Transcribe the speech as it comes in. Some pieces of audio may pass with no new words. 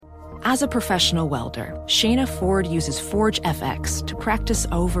As a professional welder, Shayna Ford uses Forge FX to practice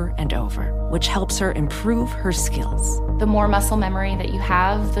over and over, which helps her improve her skills. The more muscle memory that you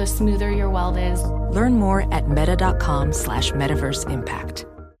have, the smoother your weld is. Learn more at meta.com/metaverse impact.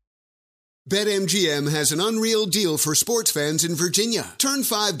 BetMGM has an unreal deal for sports fans in Virginia. Turn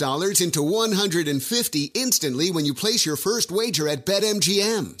 $5 into $150 instantly when you place your first wager at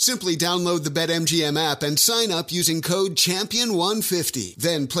BetMGM. Simply download the BetMGM app and sign up using code CHAMPION150.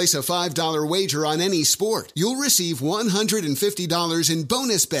 Then place a $5 wager on any sport. You'll receive $150 in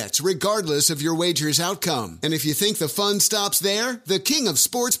bonus bets regardless of your wager's outcome. And if you think the fun stops there, the King of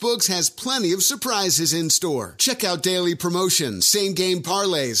Sportsbooks has plenty of surprises in store. Check out daily promotions, same-game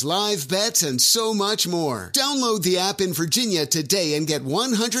parlays, live bets, and so much more. Download the app in Virginia today and get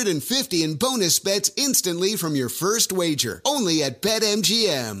 $150 in bonus bets instantly from your first wager. Only at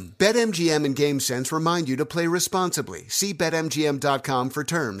BetMGM. BetMGM and GameSense remind you to play responsibly. See BetMGM.com for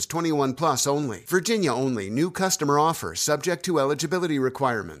terms. 21 plus only. Virginia only. New customer offer. Subject to eligibility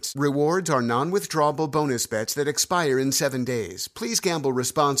requirements. Rewards are non-withdrawable bonus bets that expire in 7 days. Please gamble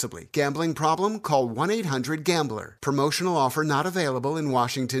responsibly. Gambling problem? Call 1-800-GAMBLER. Promotional offer not available in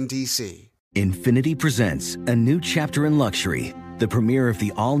Washington, D.C. Infiniti presents a new chapter in luxury, the premiere of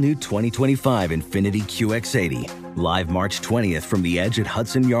the all-new 2025 Infiniti QX80, live March 20th from the Edge at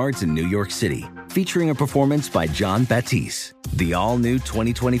Hudson Yards in New York City, featuring a performance by John Batiste. The all-new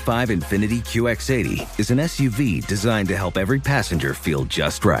 2025 Infiniti QX80 is an SUV designed to help every passenger feel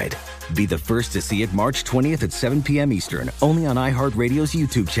just right. Be the first to see it March 20th at 7 p.m. Eastern, only on iHeartRadio's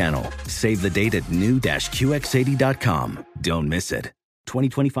YouTube channel. Save the date at new-QX80.com. Don't miss it.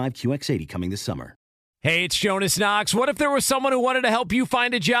 2025 QX80 coming this summer. Hey, it's Jonas Knox. What if there was someone who wanted to help you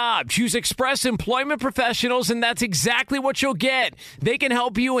find a job? Choose Express Employment Professionals, and that's exactly what you'll get. They can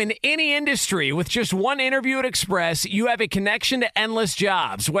help you in any industry. With just one interview at Express, you have a connection to endless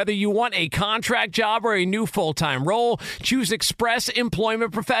jobs. Whether you want a contract job or a new full-time role, choose Express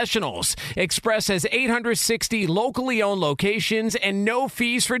Employment Professionals. Express has 860 locally owned locations and no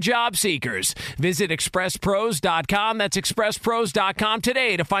fees for job seekers. Visit expresspros.com. That's expresspros.com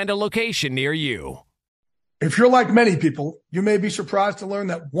today to find a location near you. If you're like many people, you may be surprised to learn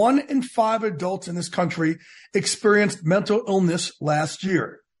that 1 in 5 adults in this country experienced mental illness last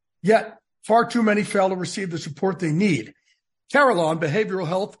year. Yet, far too many fail to receive the support they need. Carillon Behavioral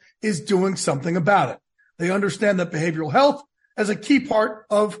Health is doing something about it. They understand that behavioral health is a key part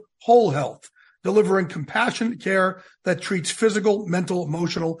of whole health, delivering compassionate care that treats physical, mental,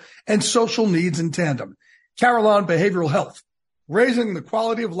 emotional, and social needs in tandem. Carillon Behavioral Health, raising the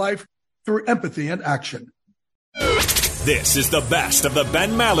quality of life through empathy and action. This is the best of the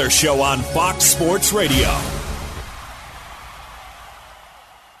Ben Maller Show on Fox Sports Radio.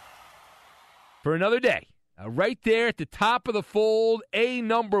 For another day, right there at the top of the fold, a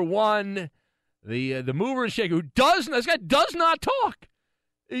number one, the mover and shaker, this guy does not talk.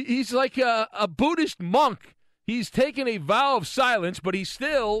 He's like a Buddhist monk. He's taken a vow of silence, but he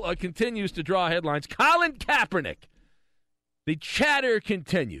still continues to draw headlines. Colin Kaepernick. The chatter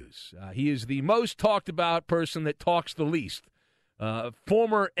continues. He is the most talked about person that talks the least.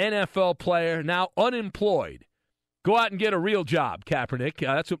 Former NFL player, now unemployed. Go out and get a real job, Kaepernick.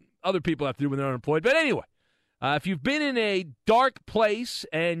 That's what other people have to do when they're unemployed. But anyway, if you've been in a dark place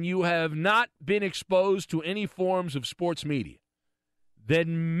and you have not been exposed to any forms of sports media,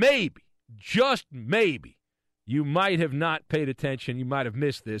 then maybe, just maybe, you might have not paid attention. You might have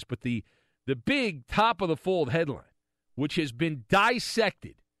missed this. But the big top-of-the-fold headline, which has been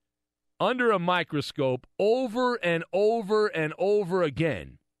dissected under a microscope over and over and over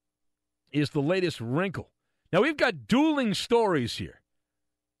again, is the latest wrinkle. Now, we've got dueling stories here.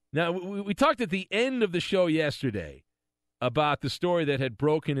 Now, we talked at the end of the show yesterday about the story that had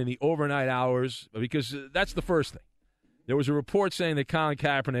broken in the overnight hours, because that's the first thing. There was a report saying that Colin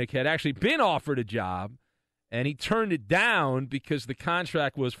Kaepernick had actually been offered a job, and he turned it down because the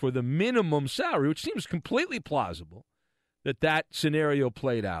contract was for the minimum salary, which seems completely plausible that scenario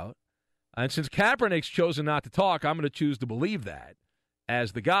played out. And since Kaepernick's chosen not to talk, I'm going to choose to believe that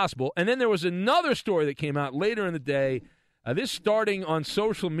as the gospel. And then there was another story that came out later in the day, this starting on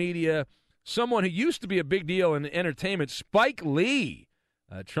social media, someone who used to be a big deal in entertainment, Spike Lee,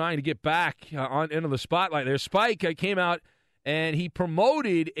 trying to get back into the spotlight there. Spike came out and he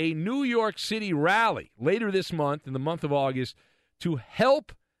promoted a New York City rally later this month, in the month of August, to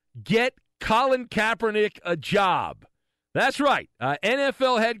help get Colin Kaepernick a job. That's right.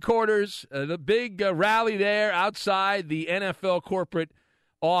 NFL headquarters, the big rally there outside the NFL corporate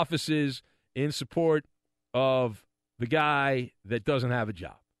offices in support of the guy that doesn't have a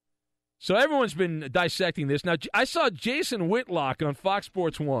job. So everyone's been dissecting this. Now, I saw Jason Whitlock on Fox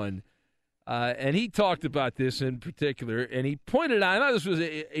Sports 1 And he talked about this in particular, and he pointed out, I thought this was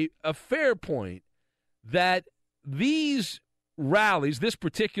a fair point, that these rallies, this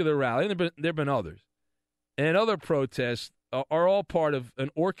particular rally, and there have been others, and other protests are all part of an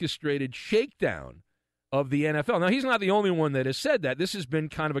orchestrated shakedown of the NFL. Now, he's not the only one that has said that. This has been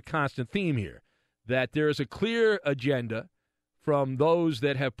kind of a constant theme here, that there is a clear agenda from those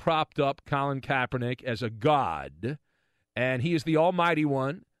that have propped up Colin Kaepernick as a god, and he is the almighty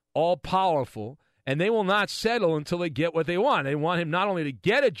one, all-powerful, and they will not settle until they get what they want. They want him not only to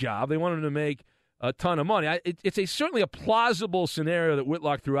get a job, they want him to make a ton of money. It's certainly a plausible scenario that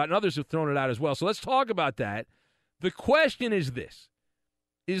Whitlock threw out, and others have thrown it out as well. So let's talk about that. The question is this.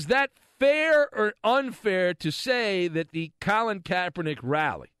 Is that fair or unfair to say that the Colin Kaepernick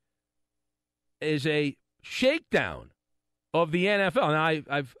rally is a shakedown of the NFL? And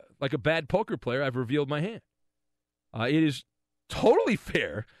I've like a bad poker player, I've revealed my hand. It is totally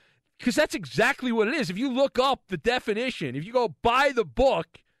fair because that's exactly what it is. If you look up the definition, if you go by the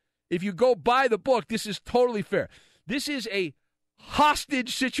book, this is totally fair. This is a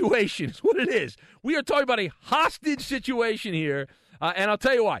hostage situation is what it is. We are talking about a hostage situation here, and I'll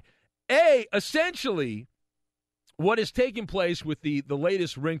tell you why. Essentially, what is taking place with the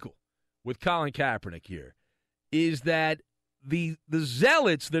latest wrinkle with Colin Kaepernick here is that the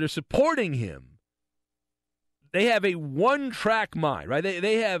zealots that are supporting him, they have a one-track mind, right?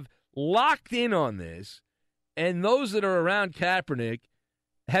 They have locked in on this, and those that are around Kaepernick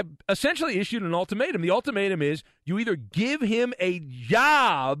have essentially issued an ultimatum. The ultimatum is you either give him a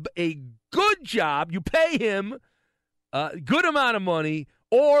job, a good job, you pay him a good amount of money,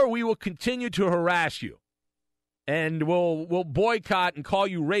 or we will continue to harass you. And we'll boycott and call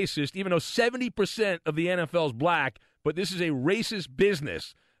you racist, even though 70% of the NFL is black, but this is a racist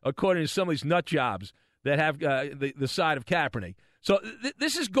business, according to some of these nut jobs that have the side of Kaepernick. So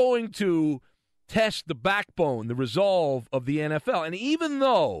this is going to test the backbone, the resolve of the NFL. And even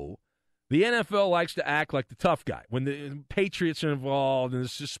though the NFL likes to act like the tough guy, when the Patriots are involved and the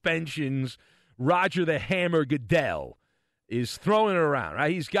suspensions, Roger the Hammer Goodell is throwing it around,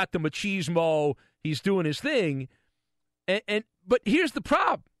 right? He's got the machismo, he's doing his thing. But here's the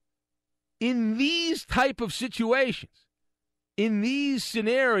problem. In these type of situations, in these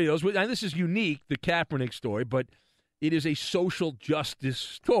scenarios, and this is unique, the Kaepernick story, but it is a social justice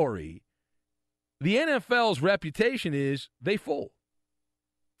story. The NFL's reputation is they fold.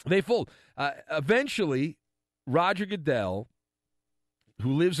 They fold. Eventually, Roger Goodell,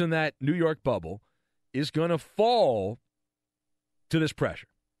 who lives in that New York bubble, is going to fall to this pressure.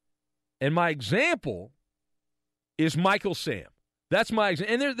 And my example is Michael Sam. That's my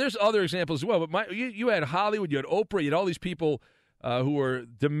example. And there's other examples as well. But you had Hollywood, you had Oprah, you had all these people who were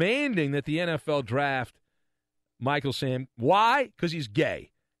demanding that the NFL draft Michael Sam. Why? Because he's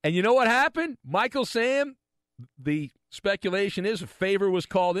gay. And you know what happened? Michael Sam, the speculation is a favor was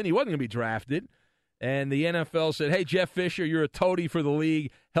called in. He wasn't going to be drafted. And the NFL said, hey, Jeff Fisher, you're a toady for the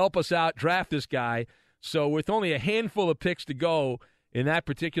league. Help us out. Draft this guy. So with only a handful of picks to go in that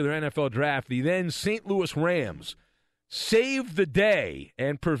particular NFL draft, the then St. Louis Rams saved the day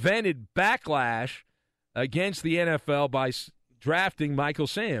and prevented backlash against the NFL by drafting Michael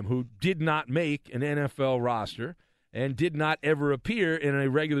Sam, who did not make an NFL roster and did not ever appear in a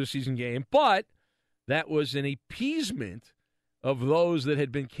regular season game. But that was an appeasement of those that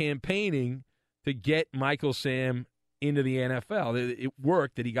had been campaigning to get Michael Sam into the NFL. It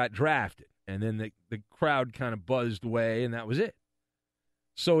worked that he got drafted, and then the crowd kind of buzzed away, and that was it.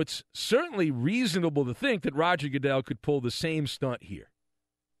 So it's certainly reasonable to think that Roger Goodell could pull the same stunt here.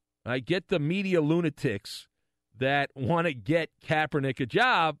 I get the media lunatics that want to get Kaepernick a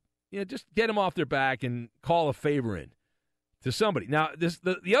job, just get him off their back and call a favor in to somebody. Now,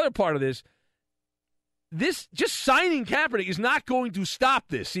 the other part of this just signing Kaepernick is not going to stop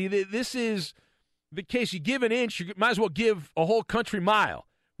this. See, this is the case. You give an inch, you might as well give a whole country mile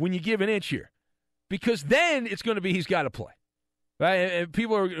when you give an inch here, because then it's going to be he's got to play. Right? And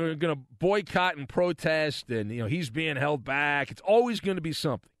people are going to boycott and protest, and he's being held back. It's always going to be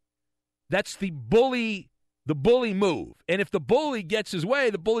something. That's the bully move. And if the bully gets his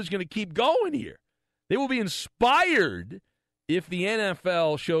way, the bully's going to keep going here. They will be inspired if the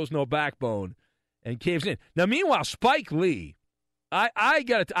NFL shows no backbone and caves in. Now, meanwhile, Spike Lee,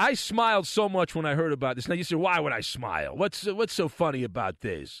 I smiled so much when I heard about this. Now, you say, why would I smile? What's so funny about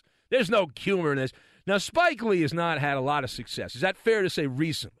this? There's no humor in this. Now, Spike Lee has not had a lot of success. Is that fair to say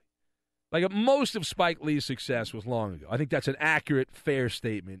recently? Like, most of Spike Lee's success was long ago. I think that's an accurate, fair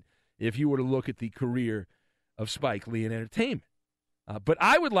statement if you were to look at the career of Spike Lee in entertainment. But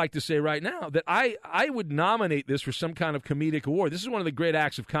I would like to say right now that I would nominate this for some kind of comedic award. This is one of the great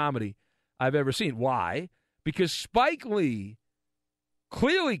acts of comedy I've ever seen. Why? Because Spike Lee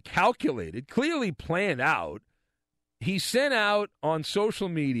clearly calculated, clearly planned out. He sent out on social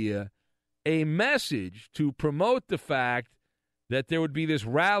media a message to promote the fact that there would be this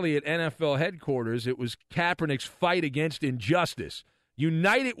rally at NFL headquarters. It was Kaepernick's fight against injustice.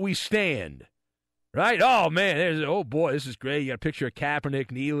 United we stand. Right? Oh, man. Oh, boy, this is great. You got a picture of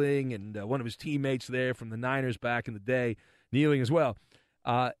Kaepernick kneeling and one of his teammates there from the Niners back in the day kneeling as well.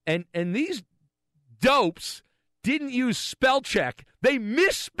 And these dopes didn't use spell check. They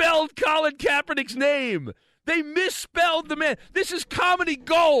misspelled Colin Kaepernick's name. They misspelled the man. This is comedy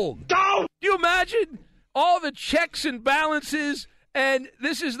gold. Don't! Do you imagine all the checks and balances? And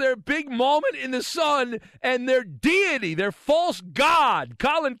this is their big moment in the sun, and their deity, their false god,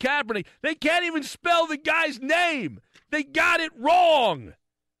 Colin Kaepernick. They can't even spell the guy's name. They got it wrong.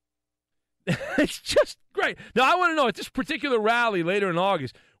 It's just great. Now, I want to know, at this particular rally later in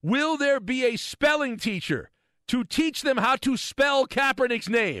August, will there be a spelling teacher to teach them how to spell Kaepernick's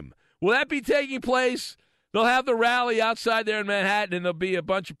name? Will that be taking place? They'll have the rally outside there in Manhattan, and there'll be a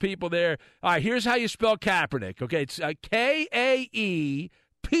bunch of people there. All right, here's how you spell Kaepernick. Okay, it's Kaepernick.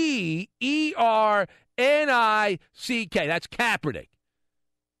 That's Kaepernick.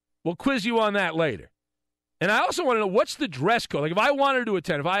 We'll quiz you on that later. And I also want to know, what's the dress code? Like, if I wanted to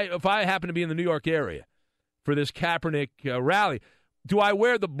attend, if I happen to be in the New York area for this Kaepernick rally, do I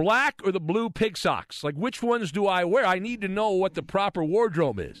wear the black or the blue pig socks? Like, which ones do I wear? I need to know what the proper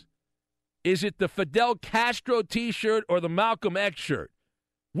wardrobe is. Is it the Fidel Castro T-shirt or the Malcolm X shirt?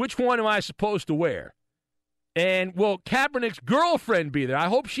 Which one am I supposed to wear? And will Kaepernick's girlfriend be there? I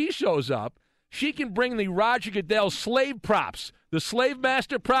hope she shows up. She can bring the Roger Goodell slave props, the slave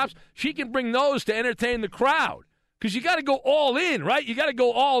master props. She can bring those to entertain the crowd. Because you got to go all in, right? You got to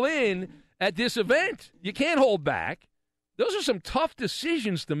go all in at this event. You can't hold back. Those are some tough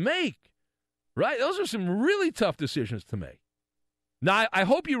decisions to make, right? Those are some really tough decisions to make. Now, I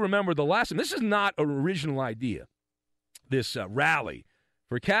hope you remember the last time. This is not an original idea, this rally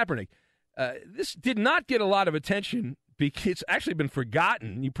for Kaepernick. This did not get a lot of attention because it's actually been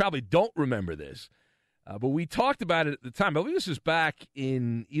forgotten. You probably don't remember this. But we talked about it at the time. I believe this is back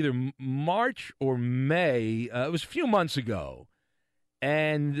in either March or May. It was a few months ago.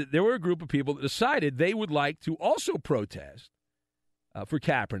 And there were a group of people that decided they would like to also protest for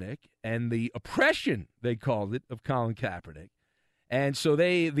Kaepernick and the oppression, they called it, of Colin Kaepernick. And so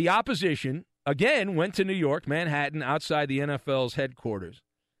the opposition, again, went to New York, Manhattan, outside the NFL's headquarters.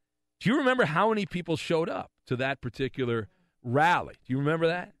 Do you remember how many people showed up to that particular rally? Do you remember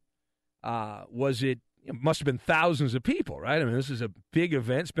that? It must have been thousands of people, right? I mean, this is a big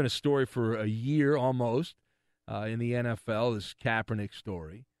event. It's been a story for a year almost in the NFL, this Kaepernick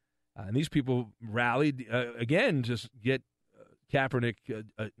story. And these people rallied, again, just get Kaepernick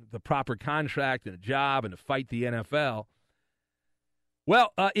the proper contract and a job and to fight the NFL.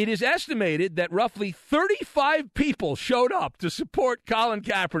 Well, it is estimated that roughly 35 people showed up to support Colin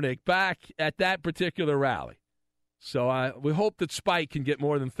Kaepernick back at that particular rally. So we hope that Spike can get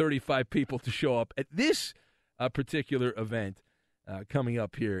more than 35 people to show up at this particular event coming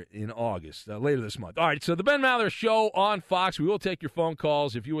up here in August, later this month. All right, so the Ben Maller Show on Fox. We will take your phone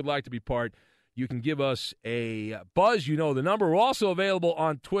calls. If you would like to be part, you can give us a buzz. You know the number. We're also available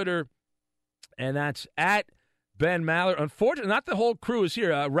on Twitter, and that's at Ben Maller. Unfortunately, not the whole crew is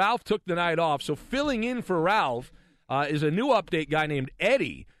here. Ralph took the night off, so filling in for Ralph is a new update guy named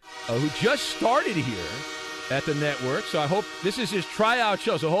Eddie, who just started here at the network. So I hope this is his tryout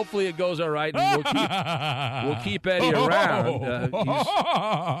show. So hopefully it goes all right, and we'll keep Eddie around.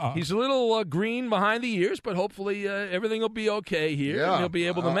 He's a little green behind the ears, but hopefully everything will be okay here, and he'll be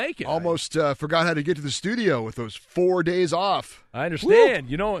able to make it. Almost forgot how to get to the studio with those 4 days off. I understand.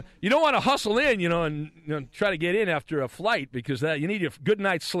 Woo! You don't want to hustle in, and try to get in after a flight because you need a good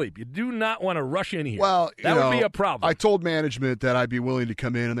night's sleep. You do not want to rush in here. Well, that would be a problem. I told management that I'd be willing to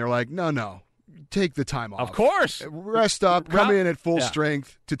come in, and they're like, no. Take the time off. Of course. Rest up. Come in at full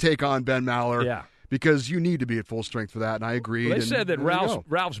strength to take on Ben Maller. Yeah. Because you need to be at full strength for that, and I agreed. Well, they said that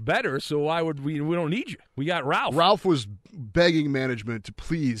Ralph's better, so why would we don't need you. We got Ralph. Ralph was begging management to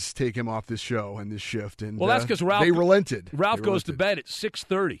please take him off this show and this shift, and that's because Ralph. They relented. Ralph goes to bed at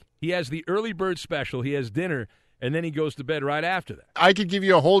 6:30. He has the early bird special. He has dinner, and then he goes to bed right after that. I could give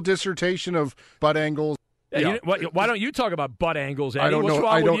you a whole dissertation of butt angles. Yeah, why don't you talk about butt angles, Eddie? I don't What's know.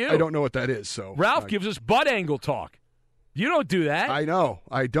 wrong with you? I don't know what that is. So Ralph gives us butt angle talk. You don't do that. I know.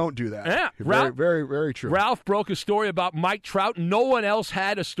 I don't do that. Yeah, very, very, very true. Ralph broke a story about Mike Trout. No one else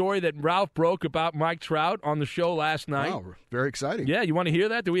had a story that Ralph broke about Mike Trout on the show last night. Wow, very exciting. Yeah, you want to hear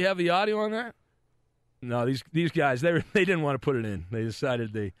that? Do we have the audio on that? No, these guys, they didn't want to put it in. They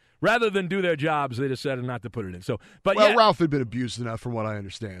decided rather than do their jobs, they decided not to put it in. So, Ralph had been abused enough, from what I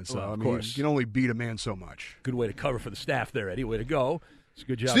understand. So, well, I mean, you can only beat a man so much. Good way to cover for the staff there, Eddie. Way to go. It's a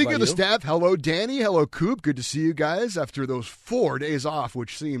good job. Speaking of the you. staff, hello, Danny. Hello, Coop. Good to see you guys after those 4 days off,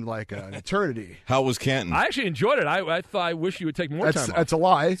 which seemed like an eternity. How was Canton? I actually enjoyed it. I wish you would take more time off. That's a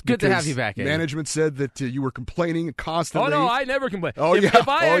lie. It's good to have you back, Eddie. Management said that you were complaining constantly. Oh, no, I never complain. Oh, if, yeah. If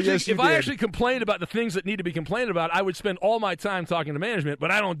I I actually complained about the things that need to be complained about, I would spend all my time talking to management, but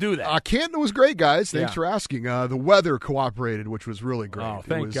I don't do that. Canton was great, guys. Thanks for asking. The weather cooperated, which was really great. Oh,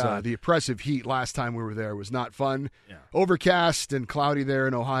 thank God. The oppressive heat last time we were there was not fun. Yeah. Overcast and cloudy there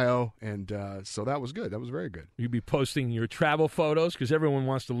in Ohio. And so that was good. That was very good. You'd be posting your travel photos because everyone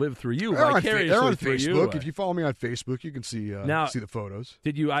wants to live through you. They're on through Facebook. You. If you follow me on Facebook, you can see the photos.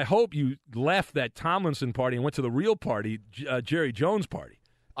 Did you? I hope you left that Tomlinson party and went to the real party, Jerry Jones party.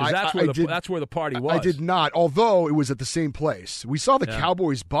 That's where the party was. I did not, although it was at the same place. We saw the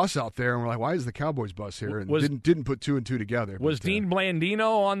Cowboys bus out there, and we're like, why is the Cowboys bus here? And didn't put two and two together. Was Dean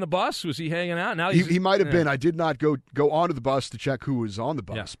Blandino on the bus? Was he hanging out? Now he might have been. I did not go onto the bus to check who was on the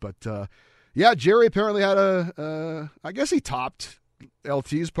bus. But, Jerry apparently had I guess he topped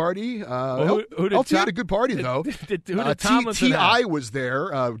LT's party. Who did LT had a good party, though. Who did Tomlinson T.I. was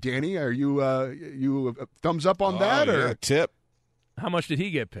there. Danny, are you thumbs up on that? Yeah, or tip. How much did he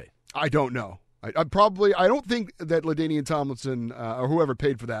get paid? I don't know. I don't think that LaDainian Tomlinson or whoever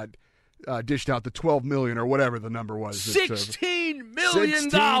paid for that dished out the $12 million or whatever the number was. $16 million.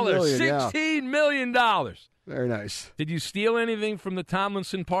 $16 million. Very nice. Did you steal anything from the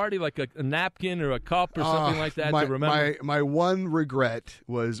Tomlinson party, like a napkin or a cup or something like that to remember? My one regret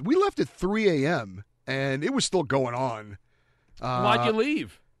was we left at 3 a.m. and it was still going on. Why'd you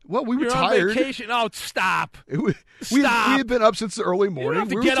leave? Well, we were You're tired. on vacation. Oh, stop. We had been up since the early morning. You don't have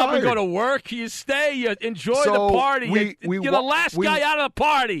to we get up and tired. go to work. You stay. You enjoy the party. You're the last guy out of the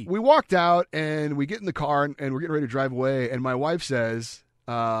party. We walked out, and we get in the car, and we're getting ready to drive away, and my wife says,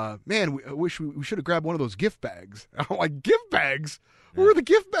 man, I wish we should have grabbed one of those gift bags. I'm like, gift bags? Where are the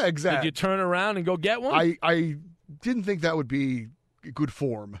gift bags at? Did you turn around and go get one? I didn't think that would be good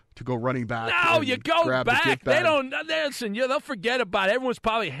form to go running back. No, you go back. They don't listen. They'll forget about it. Everyone's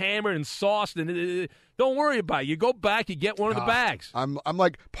probably hammered and sauced, and don't worry about it. You go back, you get one of the bags. I'm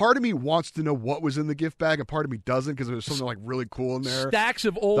like, part of me wants to know what was in the gift bag, and part of me doesn't because there was something like really cool in there. Stacks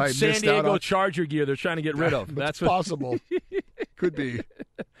of old San Diego Charger gear they're trying to get rid of. That's possible. Could be.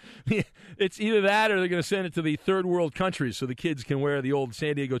 It's either that or they're going to send it to the third world countries so the kids can wear the old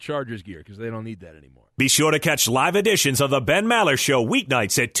San Diego Chargers gear because they don't need that anymore. Be sure to catch live editions of The Ben Maller Show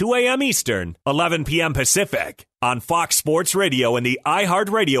weeknights at 2 a.m. Eastern, 11 p.m. Pacific on Fox Sports Radio and the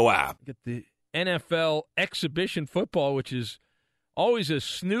iHeartRadio app. Get the NFL exhibition football, which is always a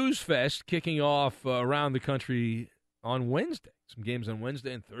snooze fest, kicking off around the country on Wednesday. Some games on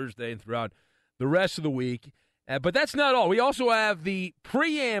Wednesday and Thursday and throughout the rest of the week. But that's not all. We also have the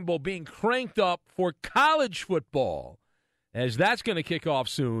preamble being cranked up for college football, as that's going to kick off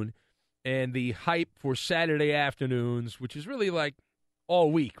soon, and the hype for Saturday afternoons, which is really like all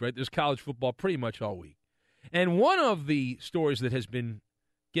week, right? There's college football pretty much all week. And one of the stories that has been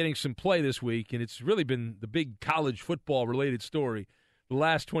getting some play this week, and it's really been the big college football-related story the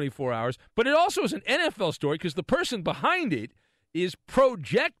last 24 hours, but it also is an NFL story because the person behind it is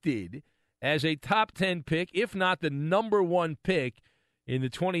projected as a top 10 pick, if not the number one pick in the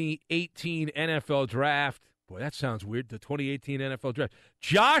 2018 NFL Draft. Boy, that sounds weird, the 2018 NFL Draft.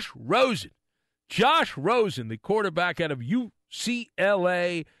 Josh Rosen. Josh Rosen, the quarterback out of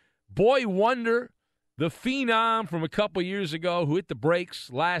UCLA. Boy wonder, the phenom from a couple years ago who hit the brakes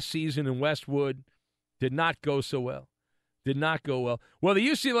last season in Westwood. Did not go so well. Did not go well. Well, the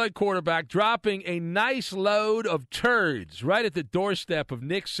UCLA quarterback dropping a nice load of turds right at the doorstep of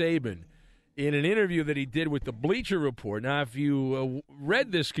Nick Saban in an interview that he did with the Bleacher Report. Now, if you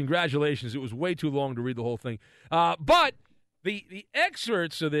read this, congratulations. It was way too long to read the whole thing. But the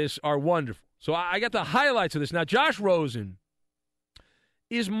excerpts of this are wonderful. So I got the highlights of this. Now, Josh Rosen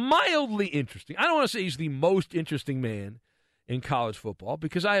is mildly interesting. I don't want to say he's the most interesting man in college football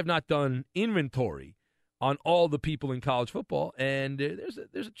because I have not done inventory on all the people in college football, and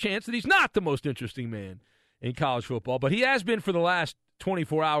there's a chance that he's not the most interesting man in college football. But he has been for the last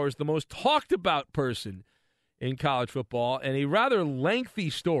 24 hours the most talked about person in college football, and a rather lengthy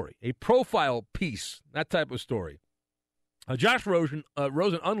story, a profile piece, that type of story. Josh Rosen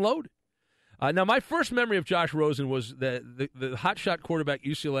unloaded. Now, my first memory of Josh Rosen was the hotshot quarterback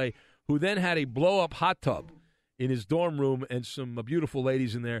UCLA who then had a blow-up hot tub in his dorm room and some beautiful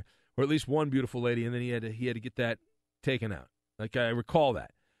ladies in there, or at least one beautiful lady, and then he had to get that taken out. Like, I recall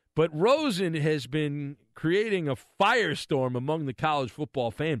that. But Rosen has been creating a firestorm among the college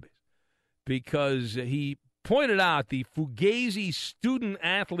football fan base because he pointed out the Fugazi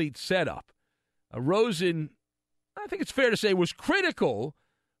student-athlete setup. Rosen, I think it's fair to say, was critical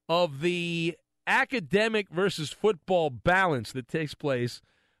of the academic versus football balance that takes place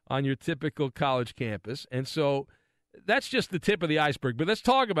on your typical college campus. And so that's just the tip of the iceberg. But let's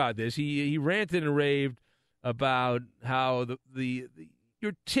talk about this. He ranted and raved about how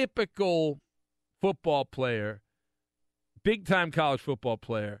your typical football player, big-time college football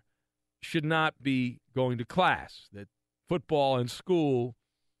player, should not be going to class, that football and school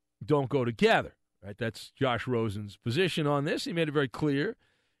don't go together. Right? That's Josh Rosen's position on this. He made it very clear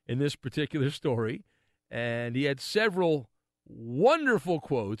in this particular story, and he had several wonderful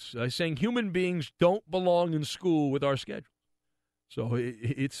quotes saying human beings don't belong in school with our schedule. So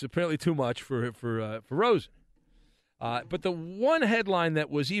it's apparently too much for Rosen. But the one headline that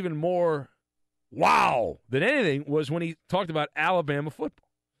was even more wow than anything was when he talked about Alabama football.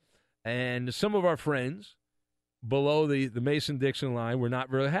 And some of our friends below the Mason-Dixon line were not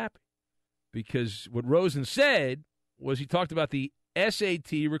very happy because what Rosen said was he talked about the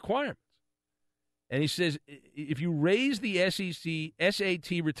SAT requirements. And he says if you raise the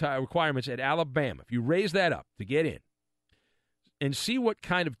SAT requirements at Alabama, if you raise that up to get in and see what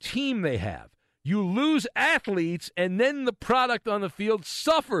kind of team they have, you lose athletes and then the product on the field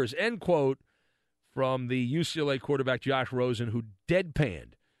suffers, end quote, from the UCLA quarterback Josh Rosen, who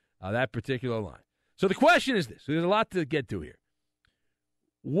deadpanned that particular line. So the question is this. There's a lot to get to here.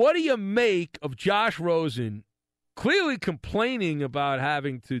 What do you make of Josh Rosen clearly complaining about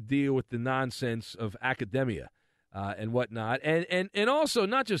having to deal with the nonsense of academia and whatnot? And also,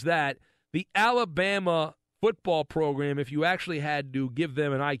 not just that, the Alabama football program, if you actually had to give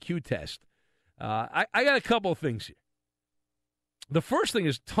them an IQ test. I got a couple of things here. The first thing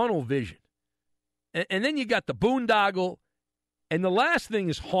is tunnel vision. And then you got the boondoggle. And the last thing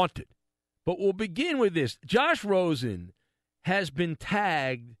is haunted. But we'll begin with this. Josh Rosen has been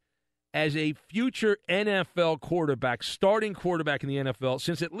tagged as a future NFL quarterback, starting quarterback in the NFL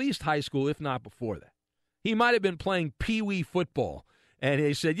since at least high school, if not before that. He might have been playing peewee football. And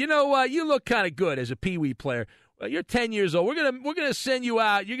they said, you know what, you look kind of good as a peewee player. You're 10 years old. We're gonna send you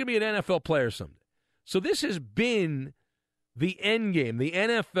out. You're going to be an NFL player someday. So this has been the end game. The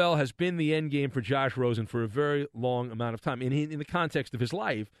NFL has been the end game for Josh Rosen for a very long amount of time in the context of his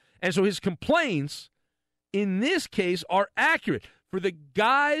life. And so his complaints in this case are accurate. For the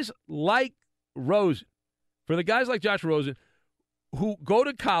guys like Rosen, for the guys like Josh Rosen, who go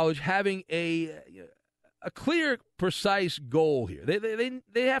to college having a clear, precise goal here.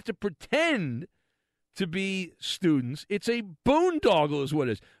 They have to pretend to be students. It's a boondoggle is what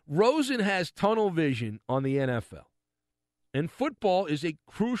it is. Rosen has tunnel vision on the NFL. And football is a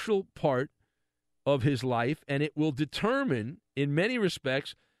crucial part of his life, and it will determine, in many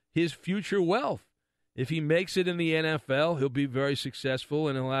respects, his future wealth. If he makes it in the NFL, he'll be very successful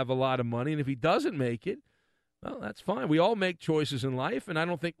and he'll have a lot of money. And if he doesn't make it, well, that's fine. We all make choices in life, and I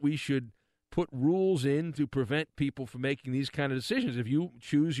don't think we should put rules in to prevent people from making these kind of decisions. If you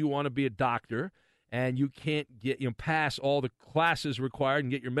choose you want to be a doctor and you can't pass all the classes required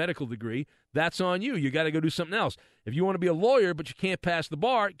and get your medical degree, that's on you. You got to go do something else. If you want to be a lawyer but you can't pass the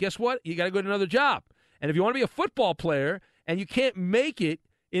bar, guess what? You got to go to another job. And if you want to be a football player and you can't make it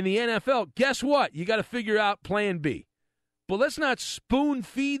in the NFL, guess what? You got to figure out plan B. But let's not spoon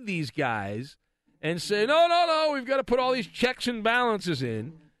feed these guys and say, no, we've got to put all these checks and balances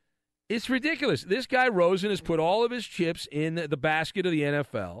in. It's ridiculous. This guy, Rosen, has put all of his chips in the basket of the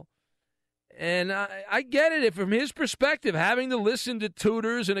NFL. And I get it. If from his perspective, having to listen to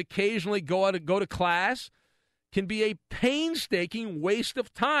tutors and occasionally go to class can be a painstaking waste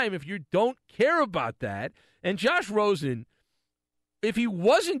of time if you don't care about that. And Josh Rosen, if he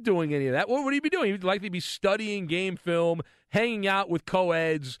wasn't doing any of that, what would he be doing? He'd likely be studying game film, hanging out with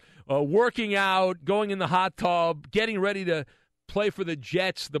co-eds, working out, going in the hot tub, getting ready to play for the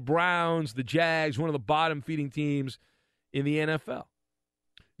Jets, the Browns, the Jags, one of the bottom-feeding teams in the NFL.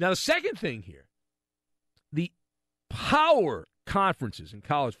 Now, the second thing here, the power conferences in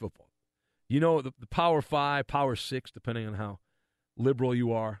college football. You know, the Power 5, Power 6, depending on how liberal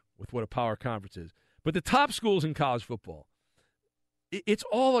you are with what a power conference is. But the top schools in college football, it's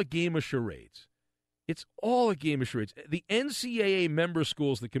all a game of charades. It's all a game of charades. The NCAA member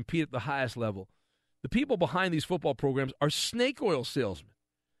schools that compete at the highest level, the people behind these football programs are snake oil salesmen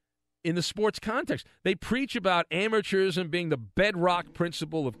in the sports context. They preach about amateurism being the bedrock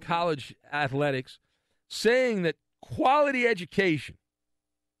principle of college athletics, saying that quality education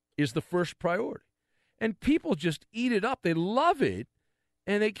is the first priority. And people just eat it up. They love it.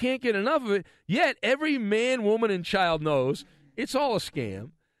 and they can't get enough of it. Yet every man, woman, and child knows it's all a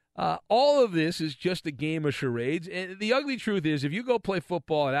scam. All of this is just a game of charades. And the ugly truth is, if you go play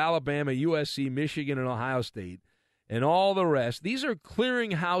football at Alabama, USC, Michigan, and Ohio State, and all the rest, these are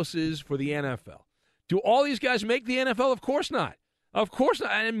clearing houses for the NFL. Do all these guys make the NFL? Of course not. Of course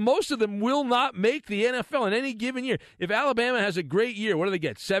not. And most of them will not make the NFL in any given year. If Alabama has a great year, what do they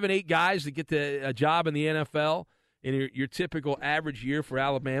get? 7, 8 guys to get a job in the NFL in your typical average year for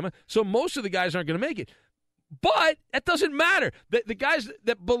Alabama. So most of the guys aren't going to make it. But that doesn't matter. The guys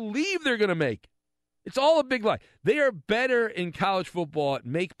that believe they're going to make it, it's all a big lie. They are better in college football at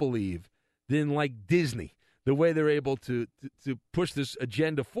make-believe than like Disney, the way they're able to push this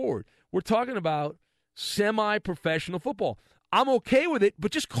agenda forward. We're talking about semi-professional football. I'm okay with it,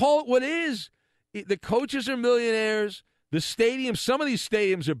 but just call it what it is. The coaches are millionaires. The stadiums, some of these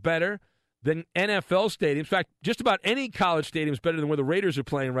stadiums are better than NFL stadiums. In fact, just about any college stadium is better than where the Raiders are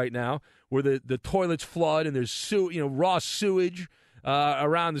playing right now, where the toilets flood and there's raw sewage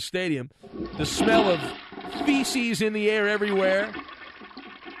around the stadium. The smell of feces in the air everywhere.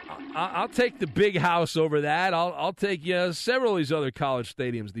 I'll take the big house over that. I'll take several of these other college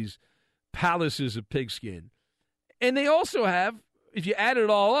stadiums, these palaces of pigskin. And they also have, if you add it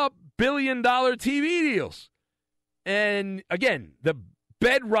all up, billion-dollar TV deals. And, again, the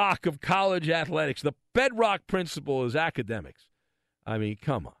bedrock of college athletics, the bedrock principle is academics. I mean,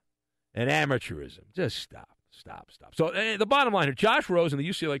 come on. And amateurism. Just stop. So the bottom line here, Josh Rosen, the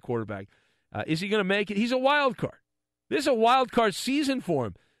UCLA quarterback, is he going to make it? He's a wild card. This is a wild card season for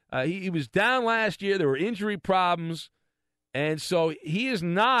him. He was down last year. There were injury problems. And so he is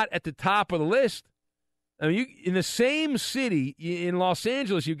not at the top of the list. I mean, in the same city, in Los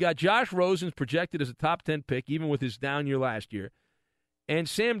Angeles, you've got Josh Rosen's projected as a top 10 pick, even with his down year last year, and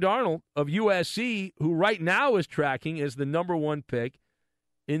Sam Darnold of USC, who right now is tracking as the number 1 pick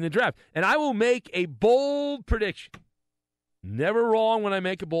in the draft. And I will make a bold prediction. Never wrong when I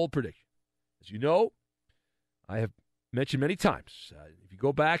make a bold prediction. As you know, I have mentioned many times, if you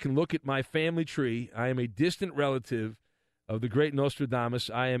go back and look at my family tree, I am a distant relative of the great Nostradamus.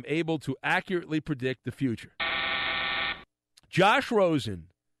 I am able to accurately predict the future. Josh Rosen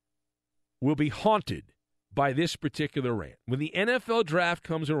will be haunted by this particular rant. When the NFL draft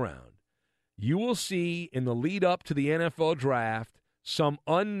comes around, you will see in the lead up to the NFL draft some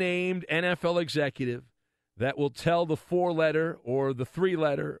unnamed NFL executive that will tell the 4-letter or the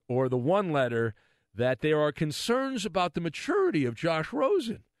 3-letter or the 1-letter that there are concerns about the maturity of Josh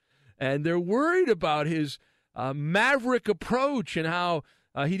Rosen. And they're worried about his maverick approach and how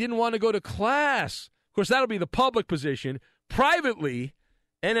he didn't want to go to class. Of course, that'll be the public position. Privately,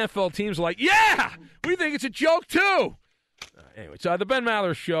 NFL teams are like, yeah, we think it's a joke too. Anyway, it's the Ben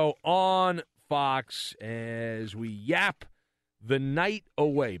Maller Show on Fox as we yap the night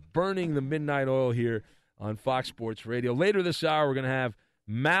away, burning the midnight oil here on Fox Sports Radio. Later this hour, we're going to have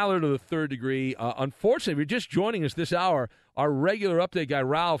Maller to the Third Degree. Unfortunately, if you're just joining us this hour, our regular update guy,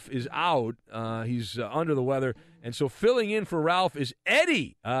 Ralph, is out. He's under the weather. And so filling in for Ralph is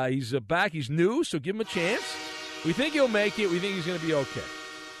Eddie. He's back. He's new, so give him a chance. We think he'll make it. We think he's going to be okay.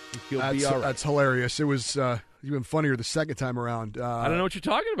 He'll be all right. That's hilarious. It was even funnier the second time around. I don't know what you're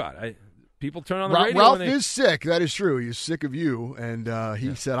talking about. People turn on the radio. Ralph is sick. That is true. He's sick of you. And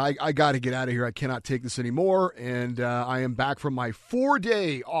he said, I got to get out of here. I cannot take this anymore. And I am back from my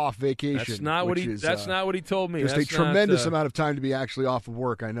 4-day off vacation. That's not what he told me. Just a tremendous amount of time to be actually off of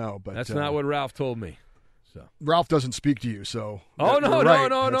work, I know. But that's not what Ralph told me. So Ralph doesn't speak to you, so. Oh, no.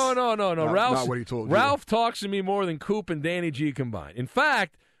 Not what he told you. Ralph talks to me more than Coop and Danny G combined. In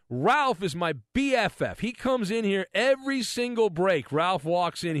fact, Ralph is my BFF. He comes in here every single break. Ralph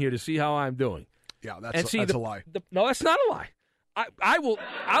walks in here to see how I'm doing. Yeah, that's a lie. No, that's not a lie. I will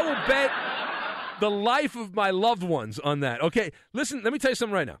bet the life of my loved ones on that. Okay, listen, let me tell you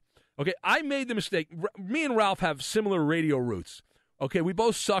something right now. Okay, I made the mistake. Me and Ralph have similar radio roots. Okay, we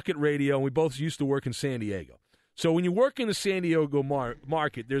both suck at radio, and we both used to work in San Diego. So when you work in the San Diego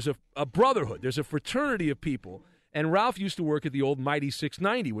market, there's a brotherhood. There's a fraternity of people. And Ralph used to work at the old Mighty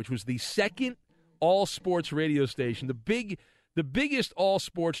 690, which was the second all-sports radio station, the biggest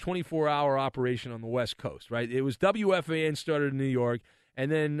all-sports 24-hour operation on the West Coast, right? It was WFAN, started in New York,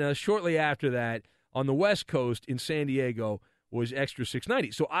 and then shortly after that, on the West Coast in San Diego, was Extra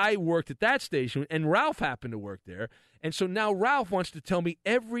 690. So I worked at that station, and Ralph happened to work there. And so now Ralph wants to tell me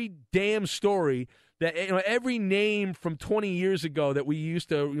every damn story, that every name from 20 years ago that we used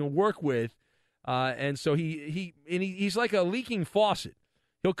to work with. And so he's like a leaking faucet.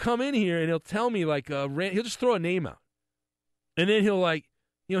 He'll come in here and he'll tell me he'll just throw a name out, and then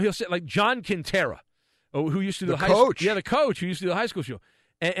he'll say like John Quintera, who used to do The the coach. the coach who used to do the high school show.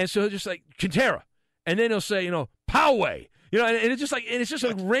 And so just like Quintera. And then he'll say, Poway. And it's just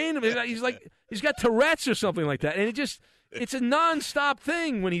like random. He's got Tourette's or something like that. And it's a nonstop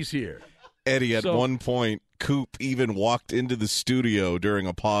thing when he's here. Eddie, at one point, Coop even walked into the studio during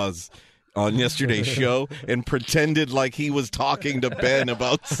a pause on yesterday's show and pretended like he was talking to Ben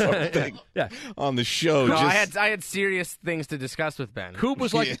about something on the show. No, I had serious things to discuss with Ben. Coop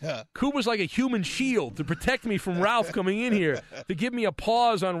was like a human shield to protect me from Ralph coming in here, to give me a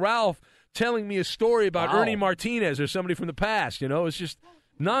pause on Ralph telling me a story about Ernie Martinez or somebody from the past. It's just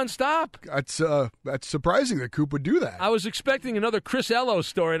nonstop. That's surprising that Coop would do that. I was expecting another Chris Ello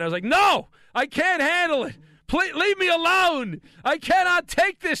story, and I was like, no, I can't handle it. Please leave me alone. I cannot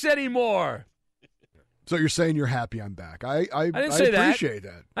take this anymore. So you're saying you're happy I'm back. I didn't say appreciate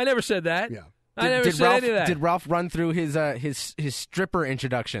that. I never said that. Yeah. I never said any of that. Did Ralph run through his stripper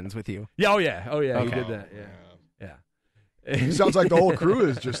introductions with you? Yeah. Oh yeah. Okay. He did that. Yeah. It sounds like the whole crew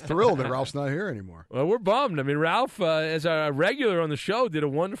is just thrilled that Ralph's not here anymore. Well, we're bummed. I mean, Ralph, as a regular on the show, did a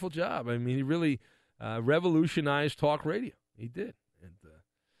wonderful job. I mean, he really revolutionized talk radio. He did. And,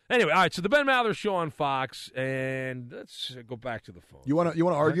 anyway, all right. So the Ben Maller Show on Fox, and let's go back to the phone. You want to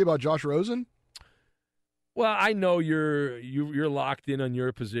argue about Josh Rosen? Well, I know you're locked in on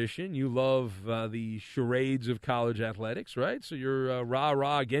your position. You love the charades of college athletics, right? So you're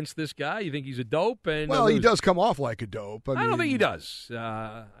rah-rah against this guy. You think he's a dope? Well, he does come off like a dope. I don't think he does.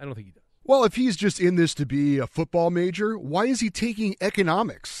 I don't think he does. Well, if he's just in this to be a football major, why is he taking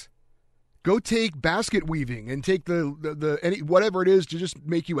economics? Go take basket weaving and take the whatever it is to just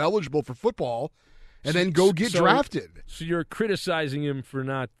make you eligible for football, and then go get drafted. So you're criticizing him for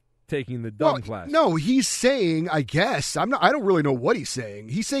not taking the dumb class. No, he's saying, I guess, I don't really know what he's saying.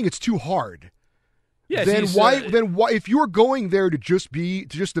 He's saying it's too hard. Yes, then why if you're going there to just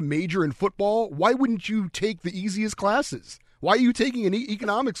a major in football, why wouldn't you take the easiest classes? Why are you taking an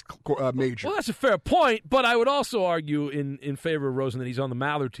economics major? Well, that's a fair point, but I would also argue in favor of Rosen that he's on the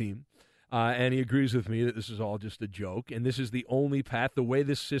Maller team. And he agrees with me that this is all just a joke, and this is the only path, the way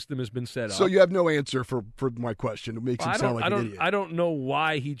this system has been set up. So you have no answer for my question. It makes him sound like an idiot. I don't know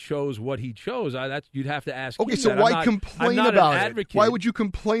why he chose what he chose. You'd have to ask him. Okay, so why complain about it? Why would you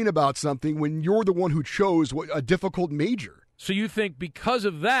complain about something when you're the one who chose a difficult major? So you think because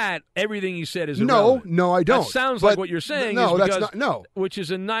of that, everything he said is irrelevant? No, I don't. That sounds like what you're saying. No, that's not. No, which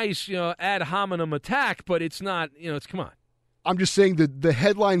is a nice ad hominem attack, but it's not. Come on. I'm just saying that the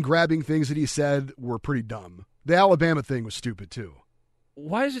headline-grabbing things that he said were pretty dumb. The Alabama thing was stupid, too.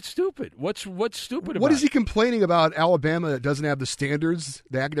 Why is it stupid? What's stupid about it? What is he complaining about Alabama that doesn't have the standards,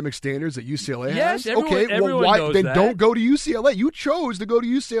 the academic standards that UCLA has? Yes, everyone knows then that. Don't go to UCLA. You chose to go to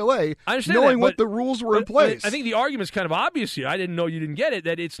UCLA knowing what the rules were in place. I think the argument's kind of obvious here. I didn't know you didn't get it,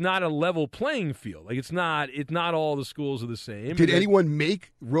 that it's not a level playing field. Like it's not all the schools are the same. Did anyone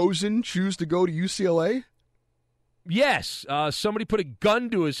make Rosen choose to go to UCLA? Yes, somebody put a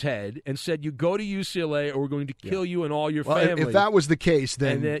gun to his head and said, "You go to UCLA, or we're going to kill you and all your family." If that was the case,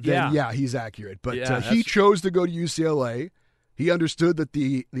 then he's accurate. But he chose to go to UCLA. He understood that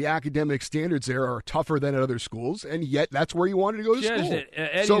the academic standards there are tougher than at other schools, and yet that's where he wanted to go to school.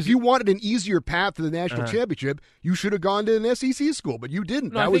 So if you wanted an easier path to the national championship, you should have gone to an SEC school, but you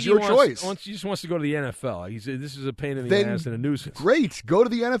didn't. That was your choice. He just wants to go to the NFL. He said, "This is a pain in the ass and a nuisance." Great, go to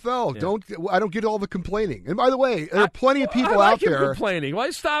the NFL. Yeah. I don't get all the complaining. And by the way, there are plenty of people out there complaining. Why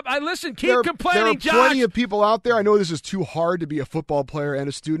stop? Keep complaining, Josh. There are plenty of people out there. I know this is too hard to be a football player and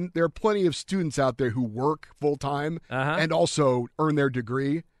a student. There are plenty of students out there who work full time and also earn their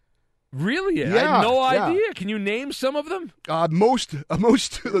degree. Really? Yeah, I had no idea. Can you name some of them? Most of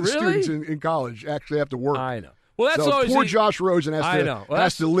the students in college actually have to work. I know. Well, that's so always poor Josh Rosen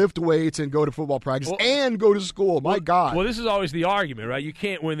has to lift weights and go to football practice and go to school. My God. Well, this is always the argument, right? You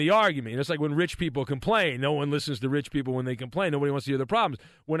can't win the argument. It's like when rich people complain. No one listens to rich people when they complain. Nobody wants to hear their problems.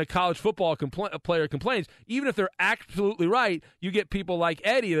 When a college football player complains, even if they're absolutely right, you get people like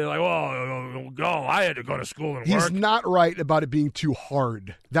Eddie. They're like, "Oh, I had to go to school and work." He's not right about it being too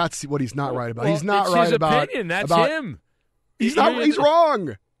hard. That's what he's not right about. Well, he's not it's right his about opinion. That's about, him. He's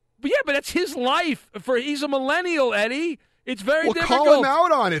wrong. But yeah, but that's his life. He's a millennial, Eddie. It's very difficult. Call him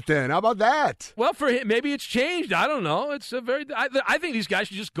out on it then. How about that? Well, for him, maybe it's changed. I don't know. It's I think these guys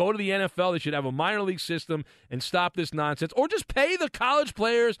should just go to the NFL. They should have a minor league system and stop this nonsense. Or just pay the college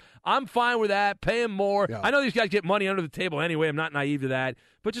players. I'm fine with that. Pay them more. Yeah. I know these guys get money under the table anyway. I'm not naive to that.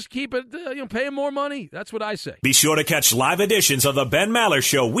 But just keep it, pay them more money. That's what I say. Be sure to catch live editions of the Ben Maller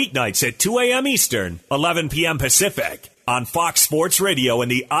Show weeknights at 2 a.m. Eastern, 11 p.m. Pacific on Fox Sports Radio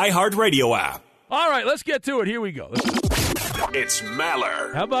and the iHeartRadio app. All right, let's get to it. Here we go. It's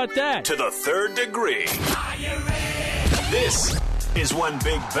Maller. How about that? To the third degree. This is when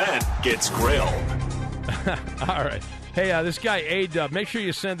Big Ben gets grilled. All right. Hey, this guy A-Dub, make sure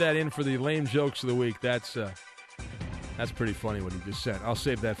you send that in for the lame jokes of the week. That's pretty funny what he just said. I'll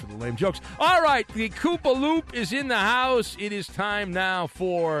save that for the lame jokes. All right, the Koopa Loop is in the house. It is time now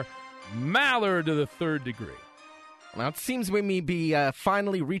for Maller to the third degree. Well, it seems we may be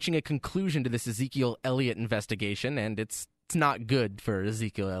finally reaching a conclusion to this Ezekiel Elliott investigation, and it's not good for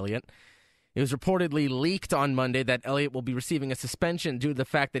Ezekiel Elliott. It was reportedly leaked on Monday that Elliott will be receiving a suspension due to the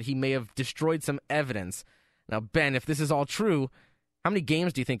fact that he may have destroyed some evidence. Now, Ben, if this is all true, how many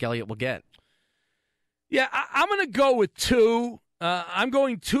games do you think Elliott will get? Yeah, I'm going to go with 2. I'm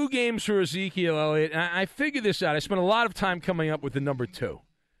going 2 games for Ezekiel Elliott. And I figured this out. I spent a lot of time coming up with the number 2.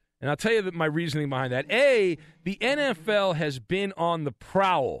 And I'll tell you my reasoning behind that. A, the NFL has been on the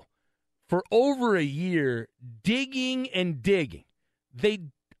prowl for over a year, digging and digging. They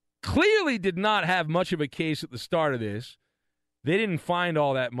clearly did not have much of a case at the start of this. They didn't find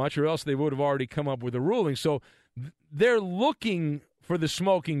all that much, or else they would have already come up with a ruling. So they're looking for the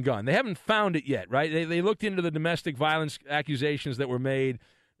smoking gun. They haven't found it yet, right? They looked into the domestic violence accusations that were made,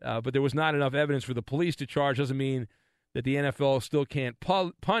 but there was not enough evidence for the police to charge. Doesn't mean that the NFL still can't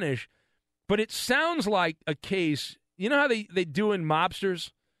punish. But it sounds like a case, you know how they do in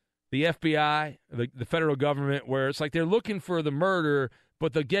mobsters, the FBI, the federal government, where it's like they're looking for the murder,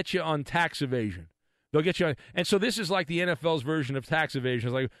 but they'll get you on tax evasion. They'll get you on. And so this is like the NFL's version of tax evasion.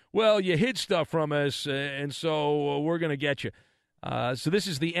 It's like, well, you hid stuff from us, and so we're going to get you. So this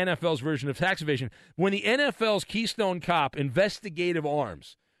is the NFL's version of tax evasion. When the NFL's Keystone Cop, Investigative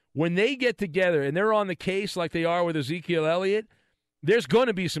Arms, when they get together and they're on the case like they are with Ezekiel Elliott, there's going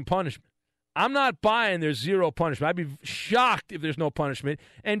to be some punishment. I'm not buying there's zero punishment. I'd be shocked if there's no punishment.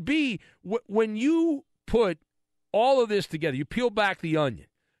 And B, when you put all of this together, you peel back the onion,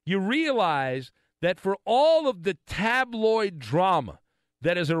 you realize that for all of the tabloid drama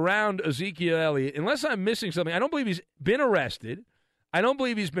that is around Ezekiel Elliott, unless I'm missing something, I don't believe he's been arrested. I don't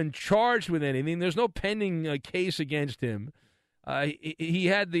believe he's been charged with anything. There's no pending case against him. He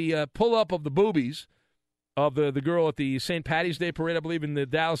had the pull-up of the boobies of the girl at the St. Patty's Day parade, I believe, in the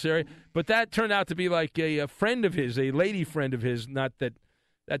Dallas area. But that turned out to be like a friend of his, a lady friend of his. Not that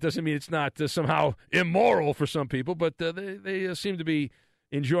doesn't mean it's not somehow immoral for some people, but they seem to be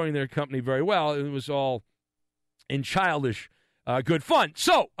enjoying their company very well. It was all in childish good fun.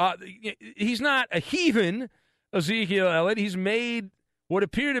 So he's not a heathen, Ezekiel Elliott. He's made what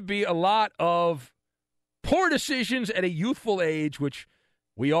appear to be a lot of poor decisions at a youthful age, which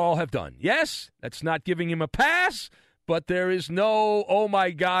we all have done. Yes, that's not giving him a pass, but there is no, oh,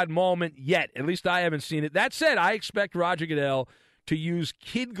 my God, moment yet. At least I haven't seen it. That said, I expect Roger Goodell to use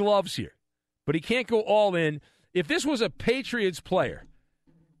kid gloves here, but he can't go all in. If this was a Patriots player,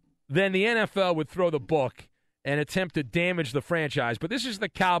 then the NFL would throw the book and attempt to damage the franchise. But this is the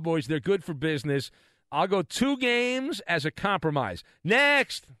Cowboys. They're good for business. I'll go 2 games as a compromise.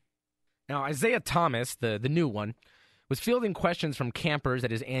 Next. Now, Isaiah Thomas, the new one, was fielding questions from campers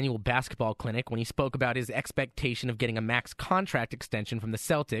at his annual basketball clinic when he spoke about his expectation of getting a max contract extension from the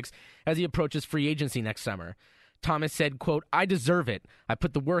Celtics as he approaches free agency next summer. Thomas said, quote, "I deserve it. I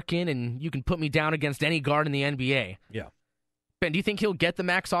put the work in, and you can put me down against any guard in the NBA." Yeah. Ben, do you think he'll get the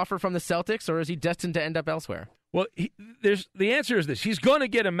max offer from the Celtics, or is he destined to end up elsewhere? Well, the answer is this. He's going to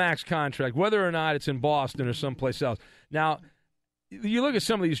get a max contract, whether or not it's in Boston or someplace else. Now, you look at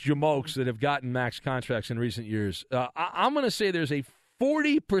some of these jamokes that have gotten max contracts in recent years. I'm going to say there's a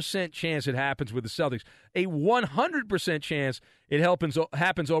 40% chance it happens with the Celtics, a 100% chance it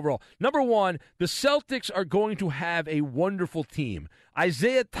happens overall. Number one, the Celtics are going to have a wonderful team.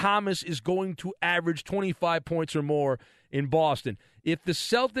 Isaiah Thomas is going to average 25 points or more in Boston. If the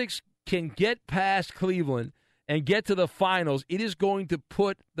Celtics can get past Cleveland and get to the finals, it is going to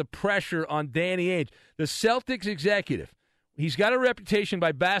put the pressure on Danny Ainge. The Celtics executive, he's got a reputation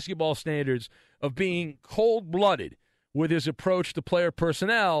by basketball standards of being cold-blooded with his approach to player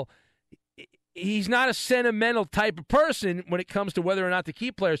personnel. He's not a sentimental type of person when it comes to whether or not to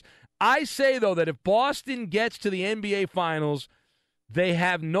keep players. I say, though, that if Boston gets to the NBA Finals, they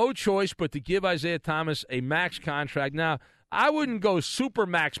have no choice but to give Isaiah Thomas a max contract. Now, I wouldn't go super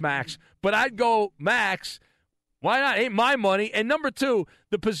max, but I'd go max. Why not? Ain't my money. And number two,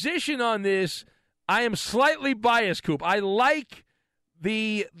 the position on this, I am slightly biased, Coop. I like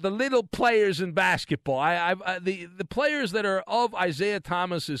the little players in basketball. The players that are of Isaiah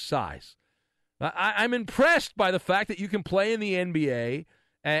Thomas's size. I'm impressed by the fact that you can play in the NBA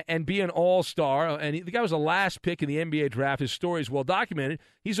and be an all-star. And the guy was the last pick in the NBA draft. His story is well documented.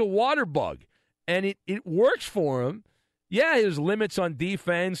 He's a water bug, and it works for him. Yeah, there's limits on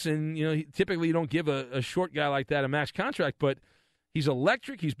defense, and typically you don't give a short guy like that a max contract, but he's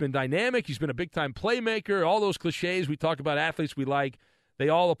electric. He's been dynamic. He's been a big-time playmaker. All those cliches we talk about, athletes we like, they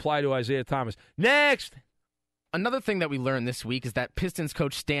all apply to Isaiah Thomas. Next! Another thing that we learned this week is that Pistons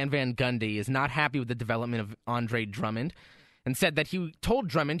coach Stan Van Gundy is not happy with the development of Andre Drummond and said that he told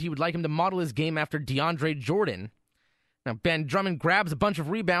Drummond he would like him to model his game after DeAndre Jordan. Now, Ben, Drummond grabs a bunch of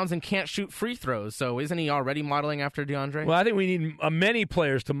rebounds and can't shoot free throws, so isn't he already modeling after DeAndre? Well, I think we need many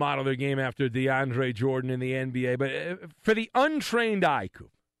players to model their game after DeAndre Jordan in the NBA, but for the untrained eye,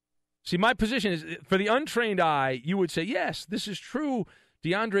 Coop, see, my position is, for the untrained eye, you would say, yes, this is true.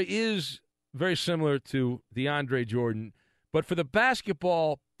 DeAndre is very similar to DeAndre Jordan, but for the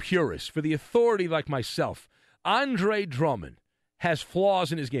basketball purist, for the authority like myself, Andre Drummond has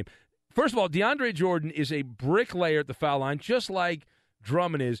flaws in his game. First of all, DeAndre Jordan is a bricklayer at the foul line, just like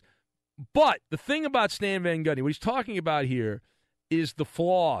Drummond is. But the thing about Stan Van Gundy, what he's talking about here, is the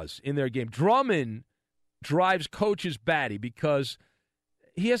flaws in their game. Drummond drives coaches batty because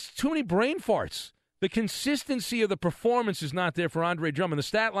he has too many brain farts. The consistency of the performance is not there for Andre Drummond. The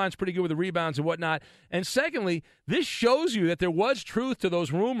stat line's pretty good with the rebounds and whatnot. And secondly, this shows you that there was truth to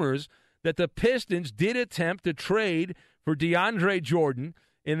those rumors that the Pistons did attempt to trade for DeAndre Jordan